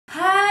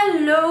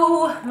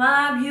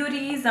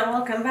beauties and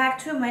welcome back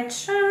to my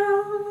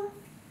channel.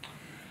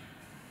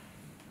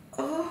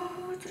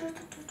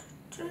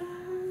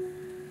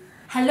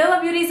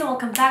 Hello beauties and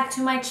welcome back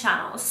to my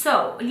channel.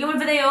 So اليوم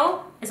الفيديو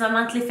is my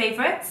monthly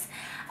favorites.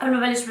 قبل ما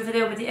بلش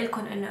بالفيديو بدي اقول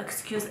لكم انه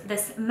excuse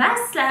this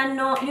mess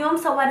لانه اليوم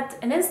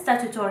صورت an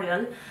Insta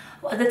tutorial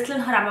وقضيت كل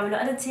النهار عم بعمل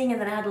editing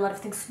and then I had a lot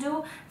of things to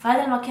do.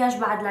 فهذا المكياج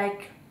بعد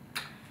like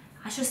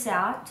 10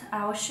 ساعات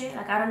أول شيء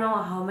like I don't know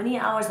how many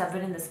hours I've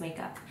been in this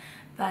makeup.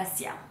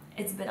 بس yeah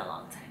it's been a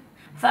long time.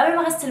 فقبل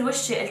ما غسل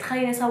وشي قلت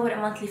خليني اصور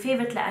monthly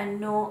favorite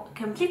لانه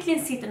completely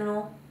نسيت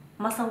انه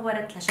ما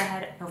صورت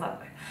لشهر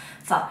نوفمبر.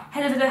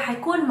 فهذا الفيديو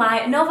حيكون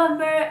my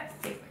November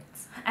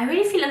favorites. I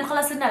really feel انه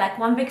خلص صرنا like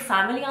one big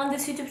family on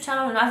this YouTube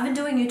channel and I've been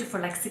doing YouTube for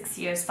like 6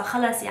 years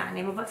فخلص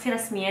يعني ما بقى في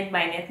رسميات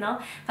بيناتنا.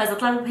 فاذا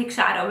طلعت بهيك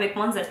شعر او بهيك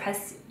منظر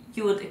بحس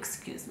you would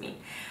excuse me.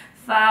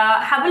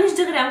 فحبلش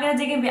دغري I'm gonna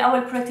dig in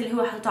بأول برودكت اللي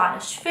هو حطيته على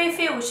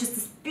شفايفي which is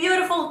this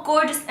beautiful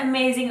gorgeous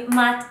amazing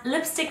matte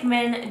lipstick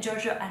من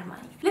جورجيو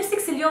أرماني.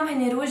 ليبستيكس اليوم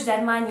هن روج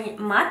أرماني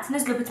مات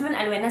نزلوا ب8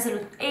 ألوان نزلوا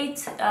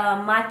 8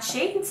 مات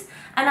شيدز.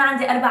 أنا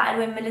عندي 4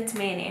 ألوان من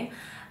ال8.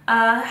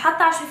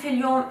 حاطة على شفايفي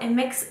اليوم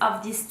a mix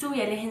of these two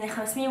يلي هن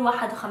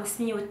 501 و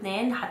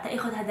 502 حتى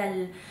اخذ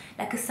هذا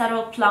like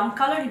السارول plum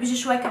color اللي بيجي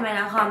شوي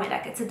كمان غامق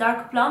like it's a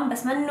dark plum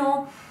بس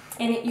منه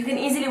يعني you can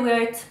easily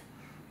wear it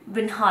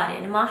بالنهار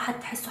يعني ما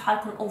حتحسوا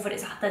حالكم اوفر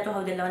اذا حطيتوا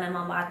هودي اللون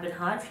مع بعض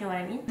بالنهار في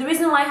ولا مين. The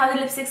reason why هودي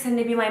الليبستيكس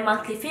هن بي ماي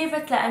monthly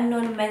favorite لانه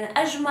من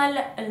اجمل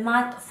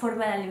المات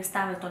فورمولا اللي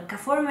بستعملتهم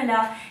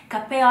كفورمولا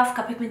كباي اوف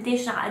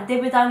كبيجمنتيشن على قد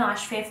ايه بيضلوا على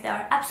الشفايف they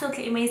are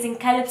absolutely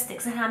amazing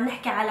كليبستيكس. نحن عم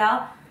نحكي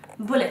على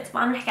بولت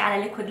ما عم نحكي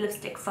على liquid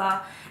lipstick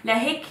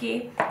فلهيك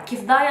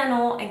كيف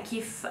ضاينوا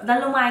كيف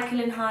ضلوا معي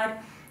كل النهار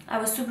I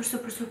was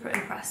super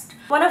impressed.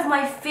 One of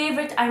my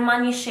favorite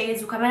Armani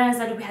shades وكمان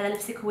نزلوا بهذا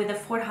الليبستيك هو the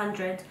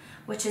 400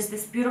 which is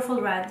this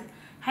beautiful red.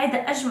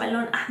 هيدا أجمل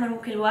لون أحمر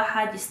ممكن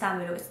الواحد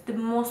يستعمله. It's the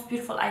most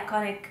beautiful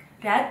iconic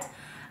red.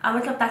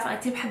 مثل ما بتعرفوا أنا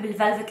كتير بحب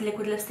الفلفت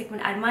liquid lipstick من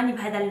أرماني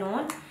بهذا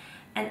اللون.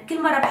 and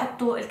كل مرة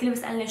بحطه الكل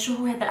بيسألني شو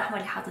هو هذا الأحمر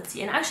اللي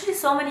حاطتيه. and actually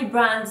so many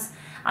brands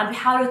عم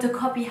بيحاولوا to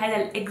copy هذا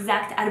ال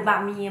exact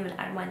 400 من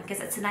أرماني because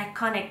it's an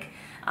iconic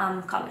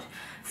color.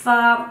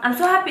 I'm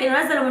so happy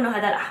إنه نزلوا منه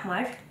هذا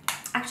الأحمر.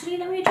 Actually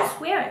let me just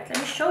wear it. Let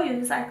me show you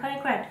this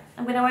iconic red.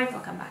 I'm gonna wear it and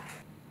I'll come back.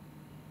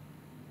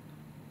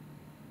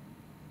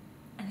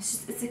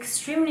 It's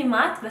extremely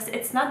matte but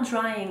it's not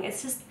drying.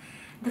 It's just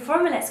the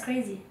formula is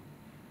crazy.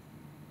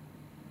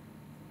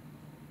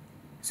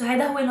 So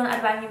هذا هو اللون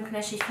 400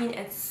 يمكن شايفين.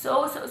 It's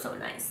so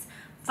nice.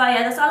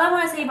 فيا that's all I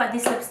want to say about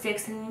these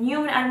lipsticks. new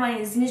من أرماني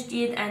نازلين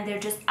جديد and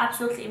they're just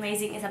absolutely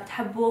amazing. إذا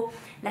بتحبوا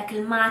like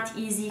المات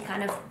easy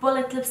kind of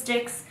bullet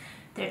lipsticks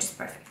they're just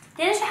perfect.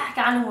 يعني شو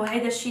ححكي عنه هو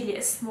هيدا الشيء اللي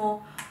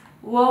اسمه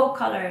wow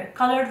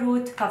color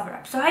root cover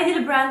up. So هيدي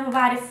البراند ما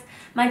بعرف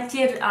ما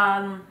كتير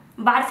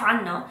بعرف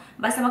عنها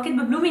بس لما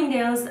كنت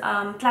ببلومينغديلز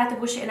طلعت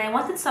بوشي and I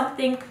wanted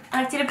something.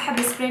 انا كتير بحب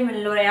السبراي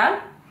من لوريال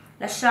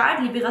للشعر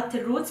اللي بيغطي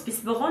الروتس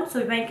بيصبغهم سو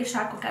يبين كل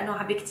شعركم كانه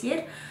عبي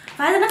كتير.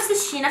 فهذا نفس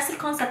الشيء نفس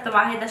الكونسبت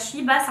تبع هذا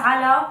الشيء بس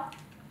على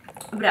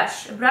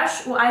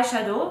برش واي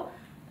شادو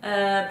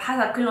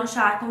بحسب كل لون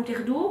شعركم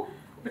تاخذوه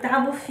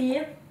وبتعبوا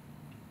فيه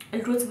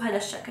الروتس بهذا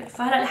الشكل.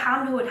 فهلا اللي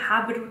حاعمله هو اللي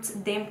حاب الروتس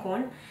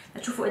قدامكم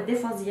لتشوفوا قد ايه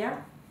فظيع.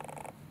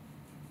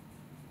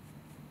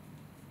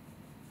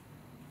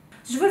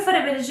 شوفوا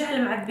الفرق بين الجهه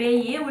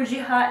المعبايه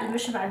والجهه اللي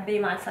مش معبايه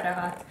مع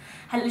الفراغات.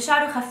 هلا اللي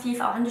شعره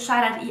خفيف او عنده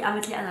شعر رقيقه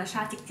مثلي انا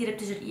شعرتي كثير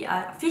بتجي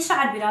رقيقه في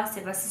شعر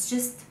براسي بس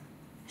جست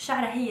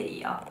شعرها هي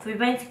رقيقه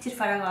فبيبين في كثير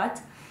فراغات.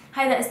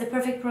 هيدا is the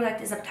perfect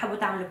product اذا بتحبوا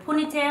تعملوا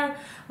بوني تيل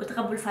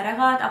وتغبوا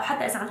الفراغات او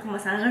حتى اذا عندكم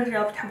مثلا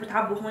غره وبتحبوا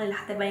تعبوا هون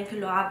لحتى يبين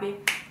كله عابي.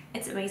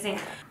 It's amazing.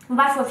 ما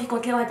بعرف وين فيكم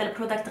تلاقوا هذا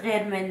البرودكت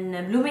غير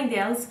من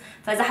بلومينغديلز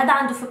فاذا حدا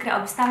عنده فكره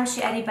او بيستعمل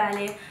شيء قريب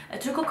عليه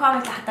اتركوا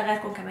كومنت لحتى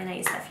غيركم كمان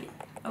يستفيد.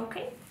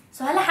 اوكي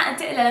سو هلا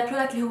حانتقل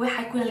للبرودكت اللي هو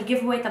حيكون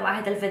الجيف اواي تبع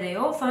هذا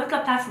الفيديو. فمثل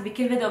ما بتعرفوا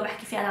بكل فيديو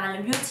بحكي فيه انا عن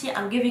البيوتي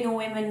I'm giving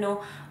away منه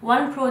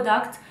one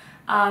product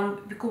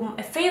بيكون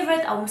a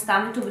favorite او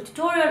مستعملته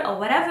بالتوتوريال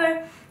او whatever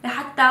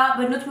لحتى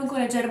بنوت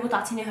منكم تجربوا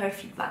تعطيني her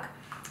feedback.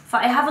 ف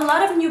I have a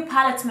lot of new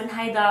palettes من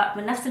هيدا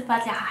من نفس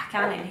الباليت اللي ححكي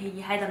عنها اللي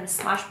هي هيدا من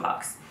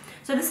Smashbox.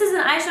 So this is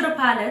an eyeshadow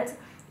palette.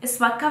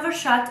 اسمها Cover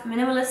Shot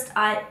Minimalist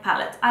Eye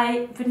Palette.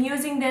 I've been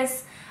using this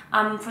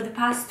for the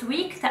past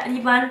week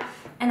تقريبا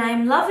and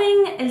I'm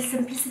loving the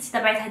simplicity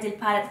تبعت هذه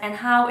الباليت and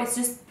how it's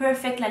just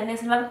perfect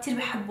للناس اللي ما كتير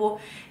بحبوا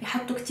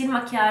يحطوا كتير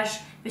مكياج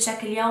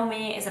بشكل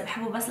يومي. إذا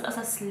بحبوا بس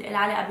القصص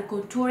العلاقة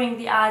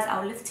بcontouring the eyes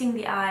أو lifting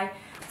the eye.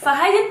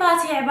 فهيدي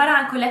الباليت هي عبارة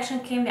عن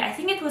collection كاملة. I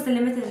think it was a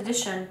limited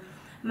edition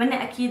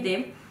مني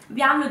أكيدة.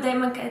 بيعملوا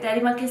دايما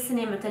تقريبا كل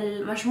سنه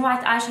مثل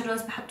مجموعه اي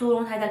شادوز بحطوا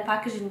لهم هذا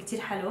الباكجينج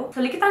كثير حلو.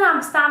 فاللي كنت انا عم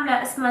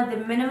بستعملها اسمها ذا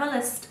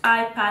مينيماليست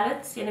اي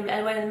باليت يعني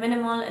بالالوان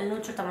المينيمال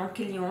النوتر تبعهم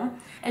كل يوم.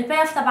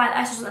 الباي اوف تبع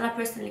الاي شادوز انا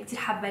بيرسونلي كثير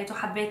حبيته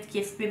حبيت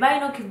كيف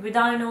ببينوا كيف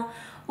بيضاينوا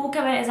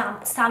وكمان اذا عم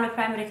تستعملوا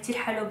برايمري كثير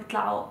حلو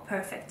بيطلعوا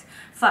بيرفكت.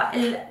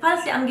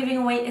 فالباليت اللي I'm giving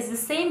away is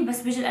the same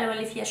بس بيجي الالوان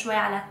اللي فيها شوي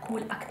على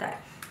كول اكثر.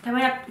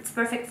 كمان it's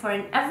perfect for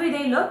an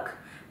everyday look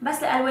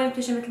بس الالوان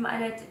بتجي مثل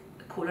ما قلت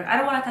cooler. I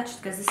don't want to touch it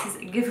because this is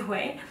a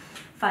giveaway.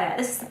 فيا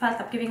this is the palette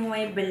I'm giving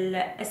away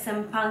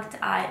بالاسم Punked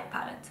Eye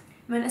Palette.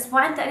 من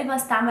اسبوعين تقريبا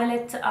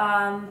استعملت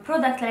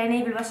برودكت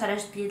للعناية بالبشرة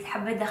جديد،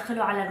 حبيت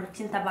ادخله على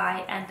الروتين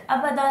تبعي and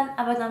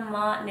ابدا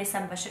ما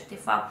ناسب بشرتي.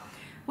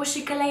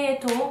 فوشي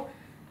كلياته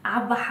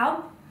عبى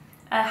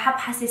حب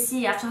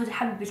حساسية، عرفت هودي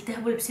الحب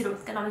بيلتهبوا اللي بصيروا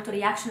كأنه عملتوا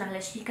رياكشن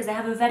على شيء because I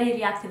have a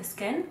very reactive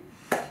skin.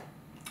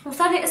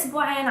 وصار لي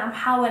اسبوعين عم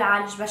حاول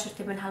اعالج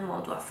بشرتي من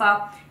هالموضوع،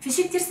 ففي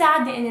شيء كثير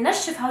ساعدني اني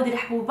نشف هودي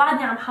الحبوب،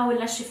 بعدني عم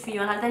حاول نشف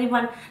فيهم. هلا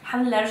تقريبا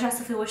الحمد لله رجع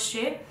صفي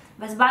وشي،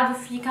 بس بعده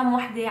في كم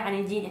وحده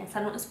عنيدين، يعني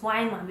صار لهم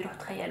اسبوعين ما عم بيروحوا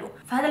تخيلوا.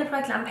 فهذا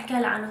البروجكت اللي عم بحكي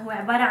هلا عنه هو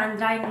عباره عن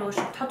دراينج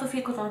لوشن، بتحطوا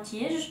فيه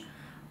كوتونتيج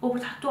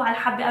وبتحطوه على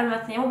الحبه قبل ما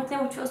تناموا،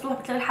 بتناموا في اسبوع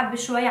بتلاقي الحبه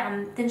شوي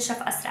عم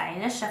تنشف اسرع،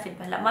 يعني نشفت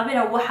هلا ما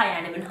بيروحها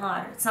يعني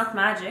بنهار، اتس نوت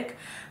ماجيك،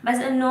 بس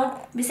انه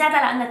بيساعد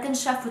على انها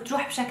تنشف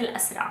وتروح بشكل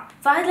اسرع.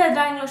 فهذا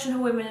الدراينج لوشن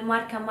هو من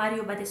الماركه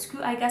ماريو بادسكو،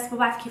 اي جاس ما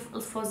بعرف كيف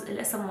الفظ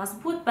الاسم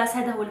مزبوط، بس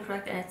هذا هو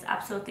البروجكت and it's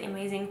absolutely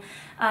amazing.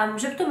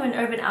 جبته من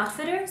Urban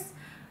Outfitters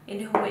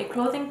اللي هو a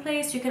clothing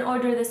place. you can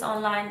order this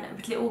online،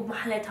 بتلاقوه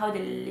بمحلات هودي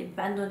اللي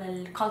عندهم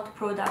الكالت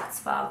برودكتس.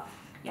 ف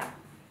yeah.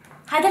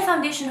 هذا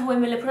الفاونديشن هو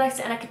من البرودكتس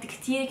اللي انا كنت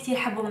كثير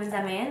حبه من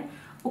زمان،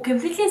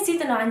 وكمبليتلي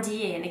نسيت انه عندي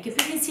اياه، يعني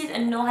كمبليتلي نسيت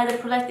انه هذا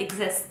البرودكت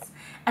اكزيست.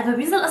 قد ما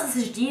بينزل قصص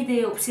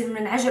جديده وبصير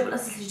بننعجب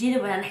بالقصص الجديده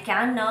وبدنا نحكي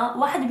عنها،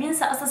 واحد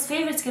بينسى قصص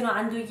فيفورتس كانوا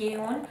عنده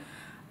اياهم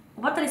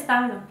وبطل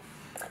يستعملهم.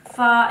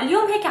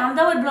 فاليوم هيك عم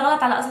دور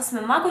بالغلط على قصص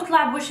من ماكو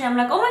طلع بوشي، I'm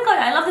like oh my god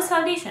I love this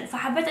foundation،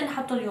 فحبيت اني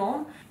احطه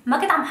اليوم. ما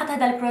كنت عم بحط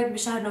هذا البروجكت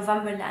بشهر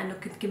نوفمبر لانه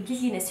كنت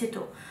كمبليتلي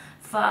نسيته،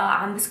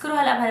 فعم بذكره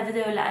هلا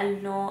بهالفيديو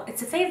لانه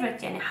اتس a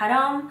favorite، يعني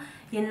حرام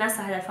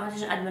ينسى هذا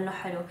الفاونديشن قد منه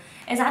حلو.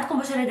 اذا عندكم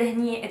بشره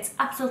دهنيه اتس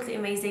absolutely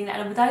amazing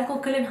لانه بضايلكم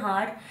كل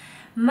نهار،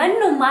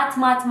 منه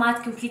مات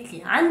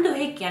كمبليتلي، عنده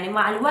هيك يعني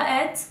مع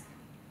الوقت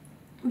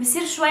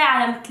بصير شوي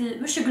على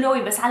مثل مش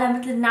جلوي بس على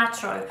مثل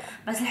الناتشرال،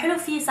 بس الحلو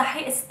فيه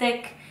صحيح اتس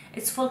ثيك،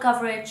 اتس فول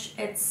كفرج،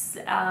 اتس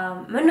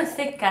منه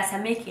ثيك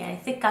كسماكي يعني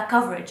ثيك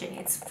كفرج، يعني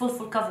اتس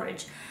فول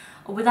كفرج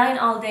وبضاين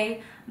all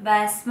day،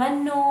 بس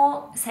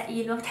منه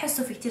ثقيل، ما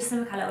بتحسوا في كتير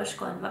سمك على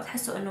وشكم، ما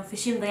بتحسوا انه في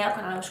شيء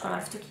مضايقكم على وشكم.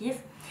 عرفتوا كيف؟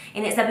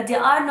 يعني اذا بدي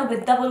اقارنه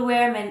بالدبل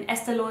وير من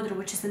استي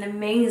لودر which is an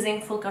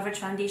amazing full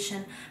coverage foundation،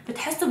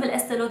 بتحسوا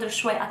بالاستي لودر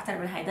شوي اكثر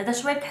من هيدا، ده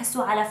شوي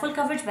بتحسوه على full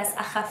coverage بس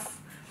اخف.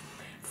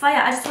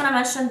 فيا I just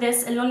wanna mention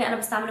this. اللون اللي انا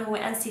بستعمله هو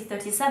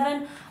NC37،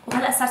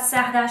 وهلا صارت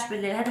الساعه 11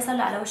 بالليل، هذا صار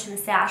له على وشي من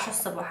الساعه 10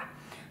 الصبح،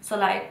 so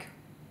like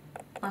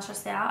 12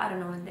 ساعة I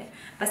don't know when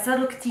day، بس صار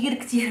له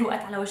كتير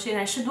وقت على وشي،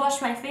 يعني should wash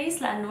my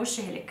face لأنه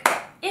وشي هلك.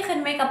 آخر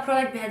ميك اب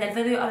برودكت بهذا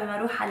الفيديو قبل ما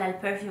أروح على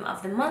البرفيوم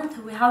اوف ذا مانث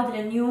هو هودي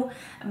النيو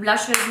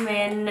بلاشرز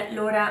من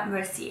لورا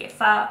ميرسير.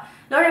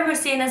 فلورا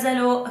ميرسير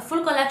نزلوا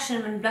فول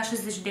كولكشن من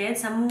بلاشز جداد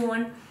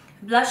سموهم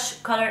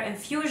بلاش كولر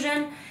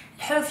انفيوجن.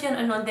 الحلو فيهم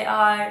انهم they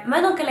are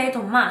ما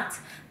كلياتهم مات،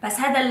 بس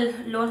هذا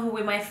اللون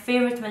هو ماي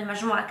فيفورت من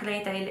المجموعه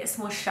كلياتها اللي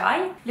اسمه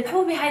الشاي. اللي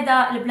بحبه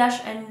بهيدا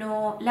البلاش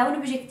انه لونه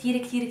بيجي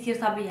كتير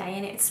طبيعي،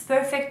 يعني اتس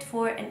بيرفكت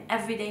فور ان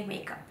everyday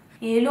ميك اب،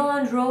 يعني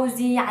لون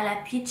روزي على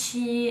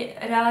بيتشي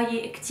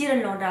رايق، كتير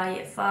اللون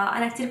رايق.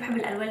 فانا كتير بحب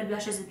الالوان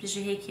البلاشز اللي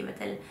بتجي هيك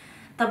مثل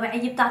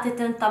طبيعيه، بتعطي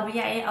تن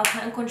طبيعي، او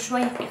خلينا نكون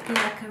شوي في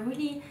لك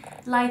ريلي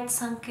لايت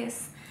سان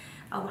كيس،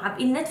 او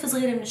معبقين نتف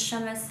صغيره من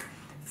الشمس.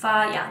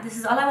 فيا this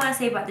is all I want to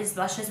say about these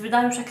blushes.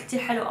 بيضلوا بشكل كتير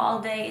حلو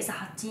all day اذا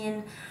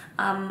حاطين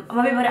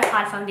ما بيبرقوا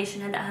على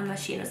الفاونديشن، هذا اهم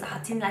شيء، انه اذا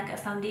حاطين like a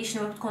foundation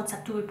ما بدكم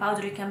تثبتوه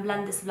بباودر you can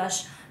blend this blush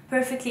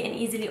perfectly and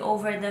easily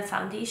over the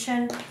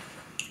foundation.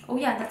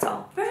 yeah that's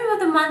all. perfume of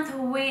the month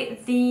هو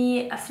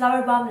the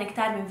Flowerbomb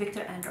Nectar من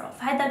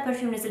Victor&Rolf. هذا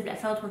البرفيوم نزل بال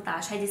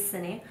 2018 هيدي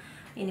السنه،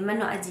 يعني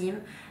منه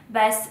قديم،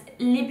 بس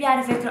اللي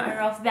بيعرف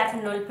Victor&Rolf بيعرف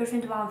انه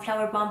البرفيوم تبعهم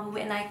Flowerbomb هو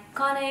an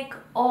iconic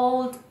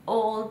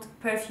old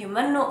perfume.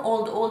 منه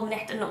old من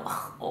ناحيه انه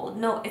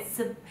old، no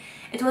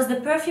it was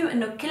the perfume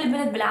انه كل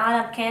بنت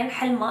بالعالم كان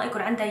حلمها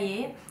يكون عندها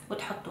اياه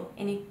وتحطه،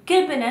 يعني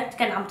كل بنت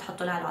كان عم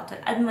تحطه لها العطر.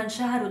 قد ما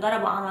انشهر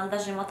وضرب وعمل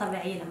ضجه ما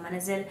طبيعيه لما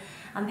نزل،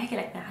 عم بحكي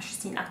لك من 10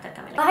 سنين اكثر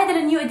كمان. فهيدا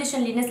النيو اديشن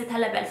اللي نزلت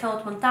هلا ب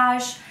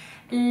 2018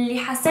 اللي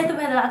حسيته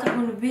بهذا العطر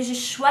انه بيجي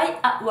شوي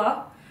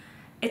اقوى،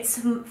 it's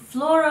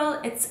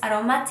floral, it's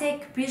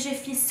aromatic، بيجي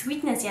فيه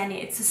sweetness،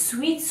 يعني it's a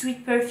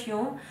sweet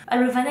perfume،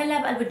 قلبه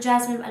فانيلا بقلبه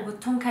جازمين بقلبه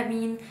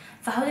التونكابين.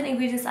 فهول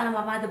الانجريدينتس انا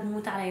مع بعض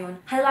بموت عليهم.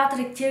 هذا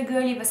العطر كتير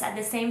girly بس at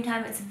the same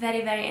time it's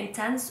very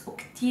intense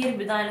وكتير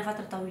بضل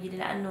لفترة طويلة،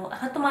 لانه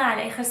اخذته معي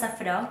على اخر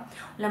سفرة،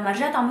 ولما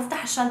رجعت عم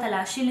بفتح الشنطة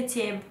لاشيل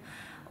التياب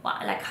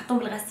like حطهم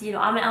بالغسيل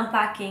وعامل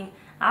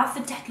unpacking،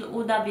 عفت تحت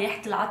الاوضه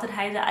بريحه العطر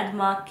هيدا قد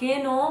ما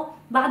كانوا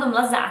بعده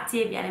ملزق على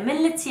التياب، يعني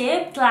من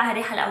التياب طلع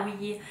الريحه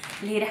القويه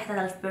اللي هي ريحه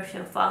هذا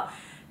البرفيوم. ف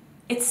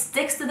it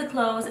sticks to the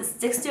clothes, it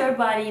sticks to your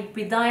body،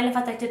 بيضاين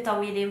لفتره كتير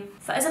طويله.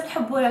 فاذا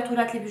بتحبوا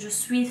العطورات اللي بيجوا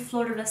sweet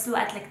floral بنفس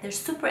الوقت like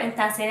they're super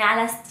intense، يعني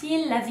على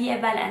ستيل لا في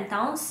بال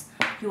intense،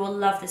 you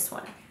will love this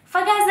one.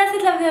 فجايز ذاتس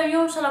ات لفيديو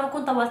اليوم، ان شاء الله ما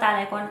كنت طولت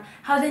عليكم.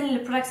 هودين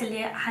البرودكتس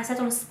اللي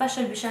حسيتهم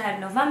سبيشال بشهر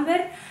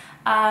نوفمبر.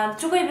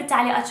 اتركوا لي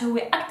بالتعليقات شو هو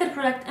اكثر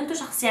برودكت انتم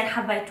شخصيا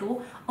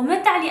حبيتوه، ومن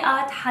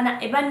التعليقات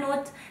حنقي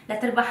بنوت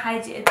لتربح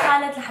هيدي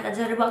البالت لحتى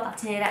تجربها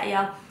وتعطيني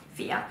رايها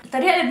فيها.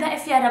 الطريقه اللي بنقي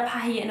فيها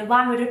ربحها هي انه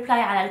بعمل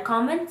ريبلاي على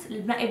الكومنت اللي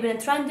بنقي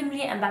بنت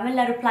راندوملي، انا بعمل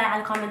لها ريبلاي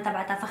على الكومنت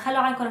تبعتها، فخلوا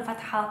عينكم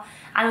مفتحه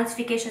على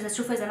نوتيفيكيشنز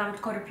تشوفوا اذا انا عملت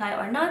لكم ريبلاي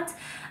اور نوت.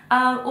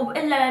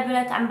 وبقول لها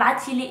للبنت عم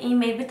بعتي لي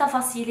ايميل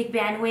بتفاصيلك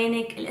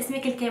بعنوانك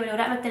اسمك الكامل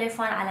ورقم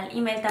التليفون على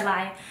الايميل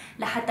تبعي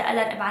لحتى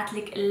اقدر ابعث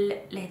لك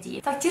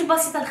الهديه. فكتير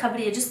بسيطه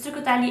الخبريه، just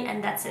اتركوا تعليق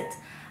and that's it.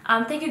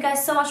 Thank you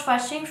guys so much for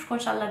watching. بشوفكم ان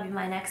شاء الله ب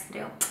my next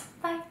video.